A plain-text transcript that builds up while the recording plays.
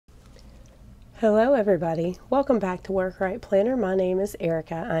Hello everybody, welcome back to Work Right Planner. My name is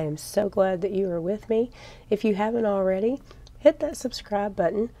Erica. I am so glad that you are with me. If you haven't already, hit that subscribe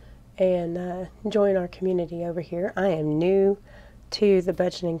button and join our community over here. I am new to the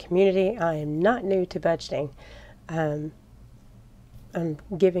budgeting community. I am not new to budgeting. I'm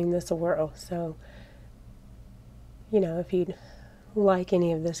giving this a whirl, so if you'd like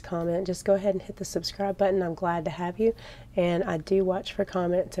any of this comment, just go ahead and hit the subscribe button. I'm glad to have you, and I do watch for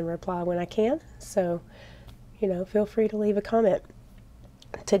comments and reply when I can, so feel free to leave a comment.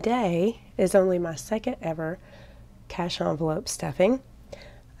 Today is only my second ever cash envelope stuffing.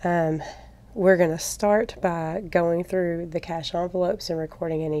 We're going to start by going through the cash envelopes and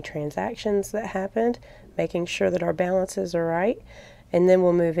recording any transactions that happened, making sure that our balances are right, and then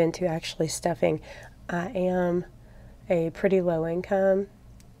we'll move into actually stuffing. I am a pretty low income,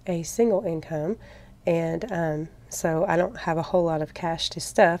 a single income, and so I don't have a whole lot of cash to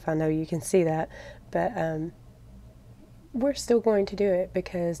stuff. I know you can see that, but we're still going to do it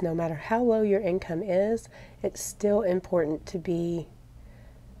because no matter how low your income is, it's still important to be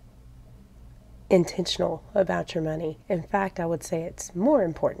intentional about your money. In fact, I would say it's more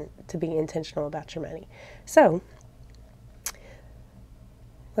important to be intentional about your money. So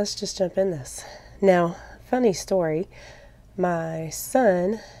let's just jump in this. Now, funny story, my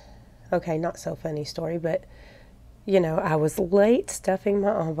son, okay, not so funny story, but I was late stuffing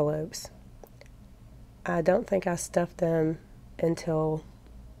my envelopes. I don't think I stuffed them until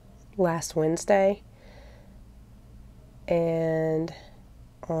last Wednesday, and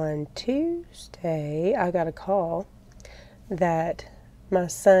on Tuesday I got a call that my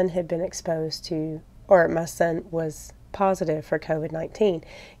son had been exposed to, or my son was positive for COVID-19.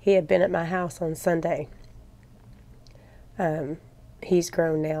 He had been at my house on Sunday. He's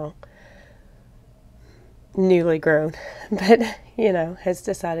grown now, newly grown, but has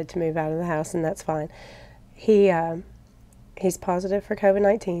decided to move out of the house, and that's fine. He's positive for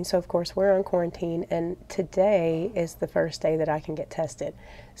COVID-19, so of course we're on quarantine, and today is the first day that I can get tested.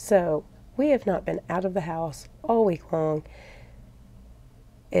 So we have not been out of the house all week long.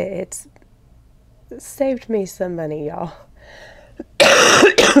 It's saved me some money, y'all.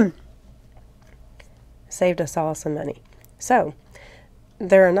 Saved us all some money. So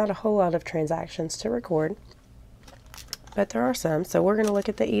there are not a whole lot of transactions to record, but there are some. So we're going to look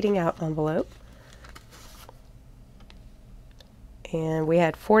at the eating out envelope. And we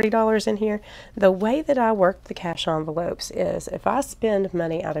had $40 in here. The way that I work the cash envelopes is if I spend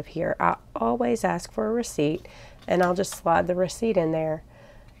money out of here, I always ask for a receipt, and I'll just slide the receipt in there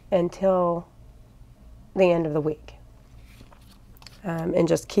until the end of the week. And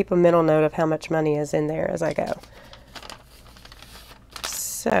just keep a mental note of how much money is in there as I go.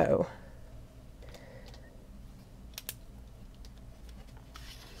 So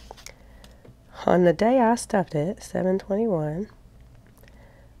on the day I stuffed it, 7/21,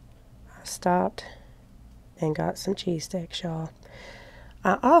 I stopped and got some cheese sticks, y'all.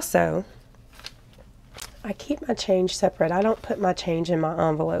 I keep my change separate. I don't put my change in my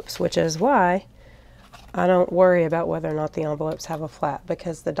envelopes, which is why I don't worry about whether or not the envelopes have a flap,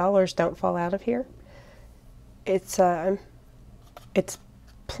 because the dollars don't fall out of here. It's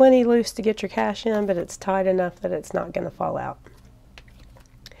plenty loose to get your cash in, but it's tight enough that it's not going to fall out.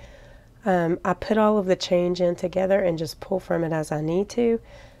 I put all of the change in together and just pull from it as I need to.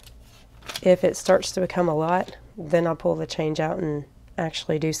 If it starts to become a lot, then I'll pull the change out and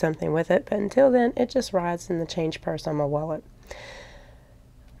actually do something with it. But until then, it just rides in the change purse on my wallet.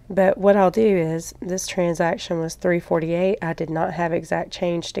 But what I'll do is, this transaction was $3.48. I did not have exact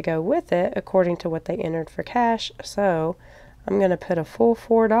change to go with it according to what they entered for cash, so I'm going to put a full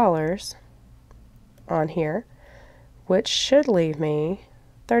 $4 on here, which should leave me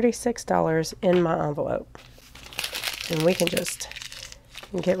 $36 in my envelope. And we can just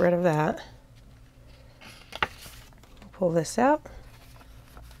get rid of that. Pull this out.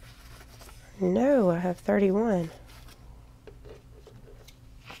 No, I have 31.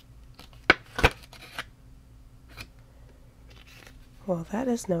 Well, that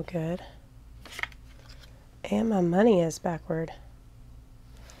is no good. And my money is backward.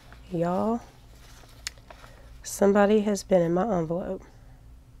 Y'all, somebody has been in my envelope.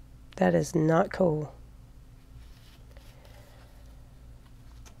 That is not cool.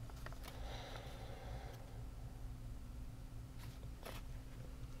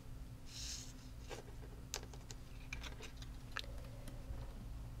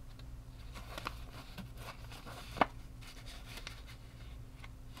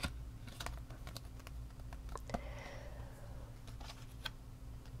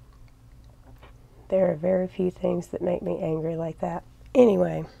 There are very few things that make me angry like that.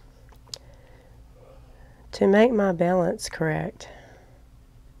 Anyway, To make my balance correct,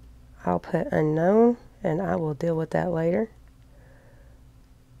 I'll put unknown, and I will deal with that later.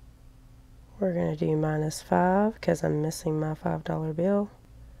 We're going to do -5 because I'm missing my $5 bill.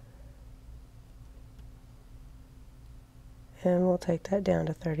 And we'll take that down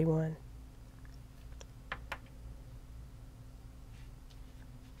to 31.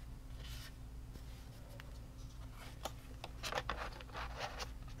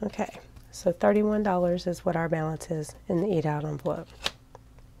 Okay, so $31 is what our balance is in the Eat Out envelope.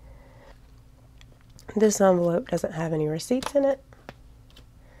 This envelope doesn't have any receipts in it,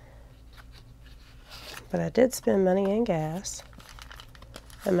 but I did spend money in gas.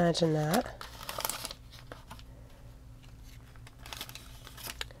 Imagine that.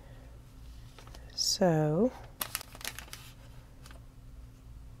 So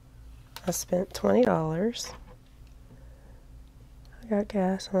I spent $20. I got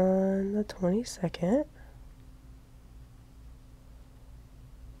gas on the 22nd.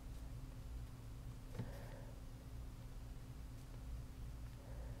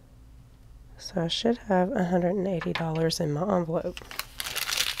 So I should have $180 in my envelope.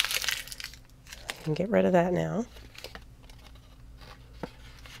 I can get rid of that now.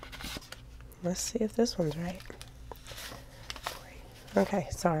 Let's see if this one's right. Okay,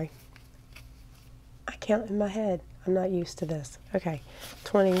 sorry. I count in my head. I'm not used to this. Okay,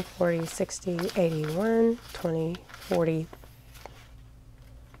 20, 40, 60, 81, 20, 40.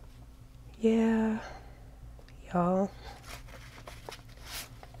 Yeah, y'all.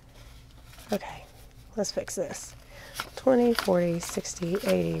 Okay, let's fix this. 20, 40, 60,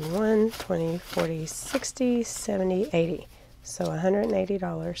 81, 20, 40, 60, 70, 80. So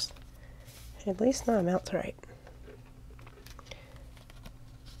 $180. At least my amount's right.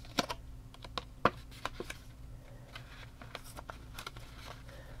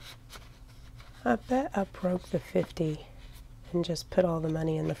 I bet I broke the 50 and just put all the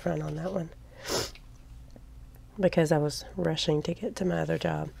money in the front on that one because I was rushing to get to my other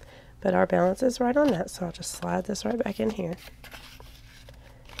job. But our balance is right on that, so I'll just slide this right back in here.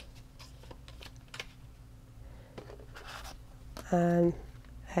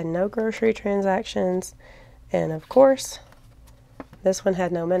 Had no grocery transactions, and of course, this one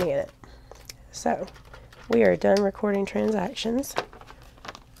had no money in it. So, we are done recording transactions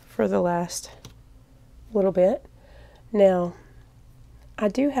for the last little bit. Now, I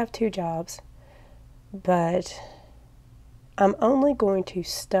do have 2 jobs, but I'm only going to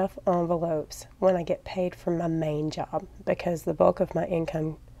stuff envelopes when I get paid from my main job because the bulk of my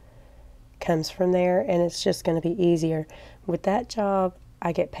income comes from there, and it's just going to be easier. With that job,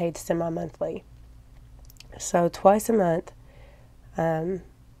 I get paid semi-monthly. So twice a month,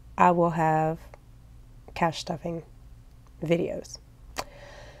 I will have cash stuffing videos,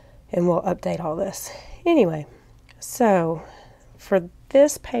 and we'll update all this. Anyway, so for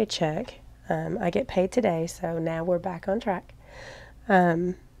this paycheck, I get paid today, so now we're back on track.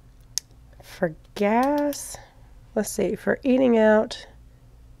 For gas, let's see, for eating out,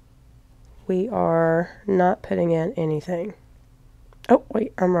 we are not putting in anything. Oh,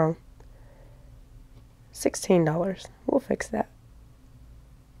 wait, I'm wrong. $16. We'll fix that.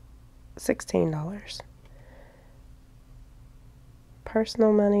 $16.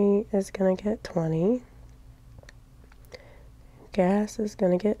 Personal money is going to get 20. Gas is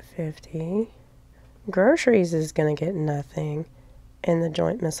going to get 50. Groceries is going to get nothing. And the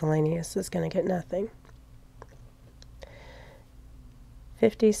joint miscellaneous is going to get nothing.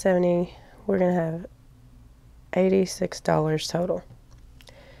 50, 70, we're going to have $86 total.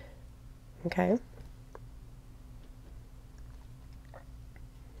 Okay.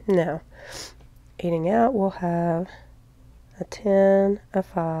 Now, eating out, we'll have a 10, a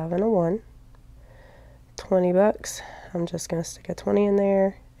 5, and a 1. $20. I'm just going to stick a 20 in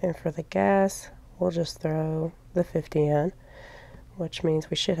there. And for the gas, we'll just throw the 50 in, which means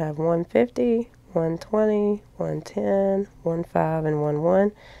we should have 150, 120, 110, 15, and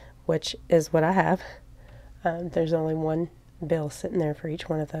 11, which is what I have. There's only one bill sitting there for each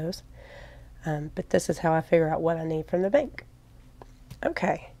one of those. But this is how I figure out what I need from the bank.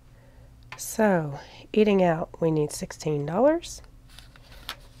 Okay, so eating out, we need $16.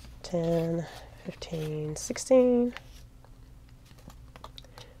 10, 15, 16.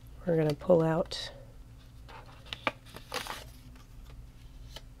 We're going to pull out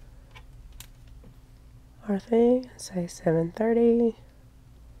our thing, say $7.30.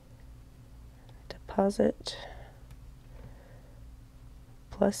 Deposit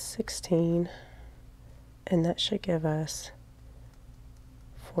plus 16, and that should give us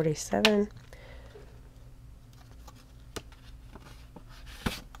 47.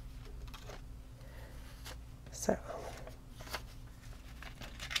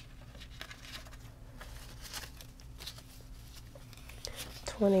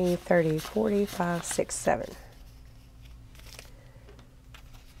 20, 30, 40, 5, 6, 7.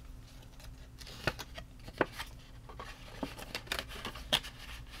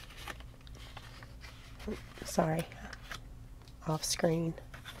 Sorry, off screen.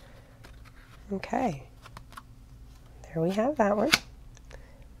 Okay, there we have that one.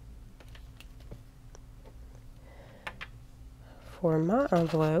 For my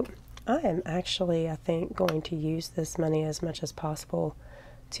envelope, I am actually, I think, going to use this money as much as possible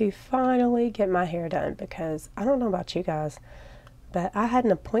to finally get my hair done, because I don't know about you guys, but I had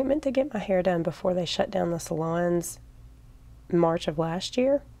an appointment to get my hair done before they shut down the salons March of last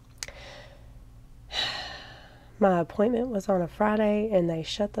year. My appointment was on a Friday and they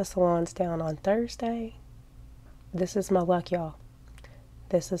shut the salons down on Thursday. This is my luck, y'all.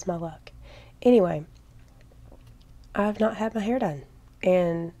 This is my luck. Anyway, I've not had my hair done,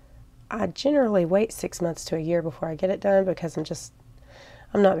 and I generally wait 6 months to a year before I get it done because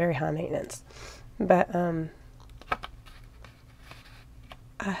I'm not very high maintenance. But I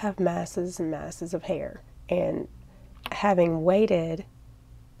have masses and masses of hair, and having waited,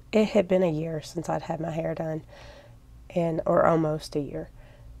 it had been a year since I'd had my hair done, or almost a year,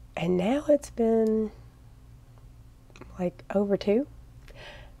 and now it's been like over 2.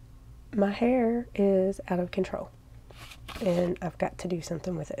 My hair is out of control, and I've got to do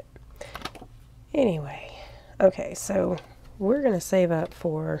something with it. Anyway, okay, so we're going to save up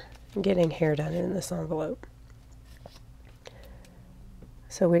for getting hair done in this envelope.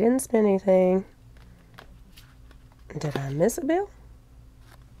 So we didn't spend anything. Did I miss a bill?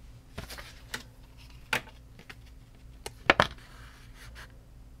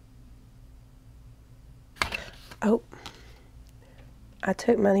 Oh, I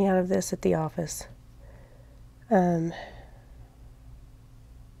took money out of this at the office.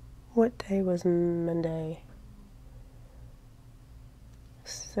 What day was Monday?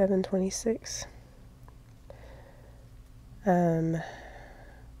 7/26. I'm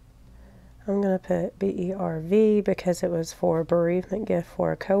going to put BERV because it was for a bereavement gift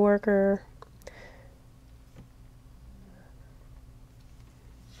for a coworker.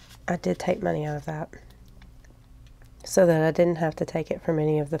 I did take money out of that so that I didn't have to take it from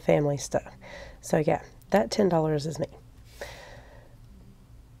any of the family stuff. So yeah, that $10 is me.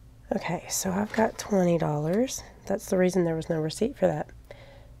 Okay, so I've got $20. That's the reason there was no receipt for that.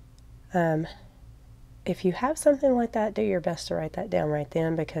 If you have something like that, do your best to write that down right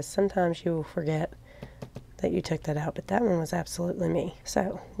then, because sometimes you will forget that you took that out, but that one was absolutely me.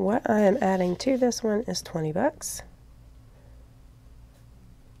 So what I am adding to this one is 20 bucks.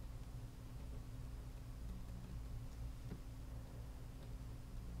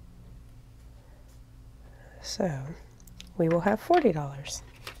 So we will have $40.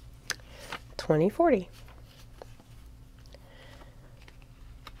 20, 40.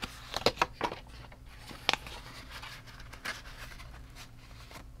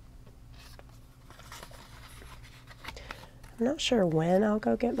 I'm not sure when I'll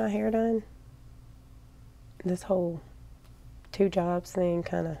go get my hair done. This whole 2 jobs thing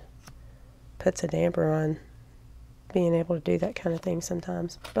kind of puts a damper on being able to do that kind of thing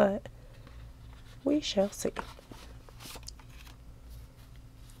sometimes, but we shall see.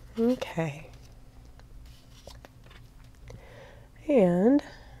 Okay. And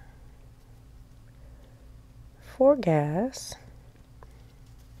for gas,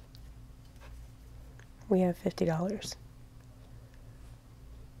 we have $50.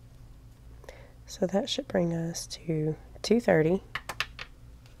 So that should bring us to $230.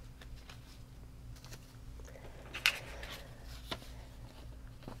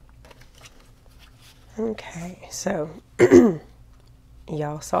 Okay, so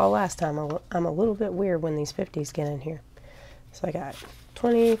y'all saw last time I'm a little bit weird when these 50s get in here. So I got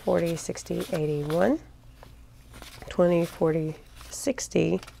 20, 40, 60, 81, 20, 40,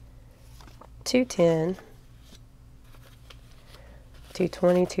 60, 210,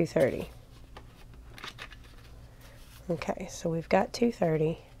 220, 230. Okay, so we've got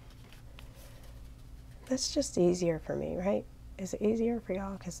 230. That's just easier for me, right? Is it easier for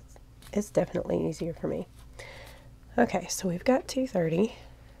y'all? Because it's definitely easier for me. Okay, so we've got 230.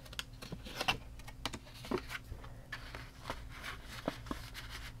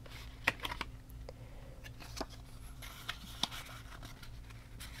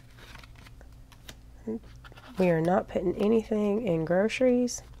 We are not putting anything in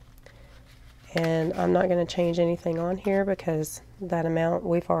groceries, and I'm not going to change anything on here because that amount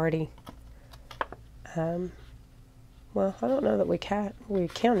we've already, well, I don't know that we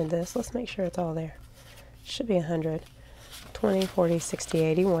counted this. Let's make sure it's all there. It should be 100. 20, 40, 60,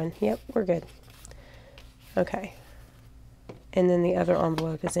 81. Yep, we're good. Okay. and then the other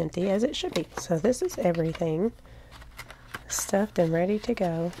envelope is empty, as it should be. So this is everything stuffed and ready to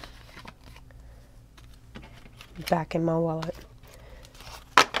go back in my wallet.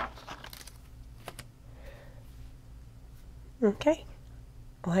 Okay,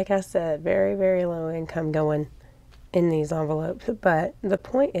 like I said, very, very low income going in these envelopes, but the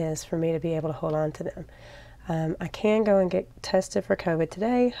point is for me to be able to hold on to them. I can go and get tested for COVID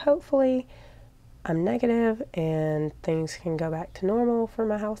today. Hopefully I'm negative and things can go back to normal for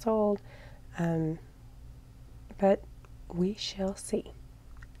my household, but we shall see.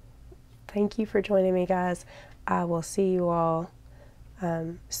 Thank you for joining me, guys. I will see you all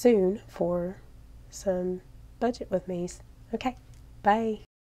soon for some budget with me. Okay, bye.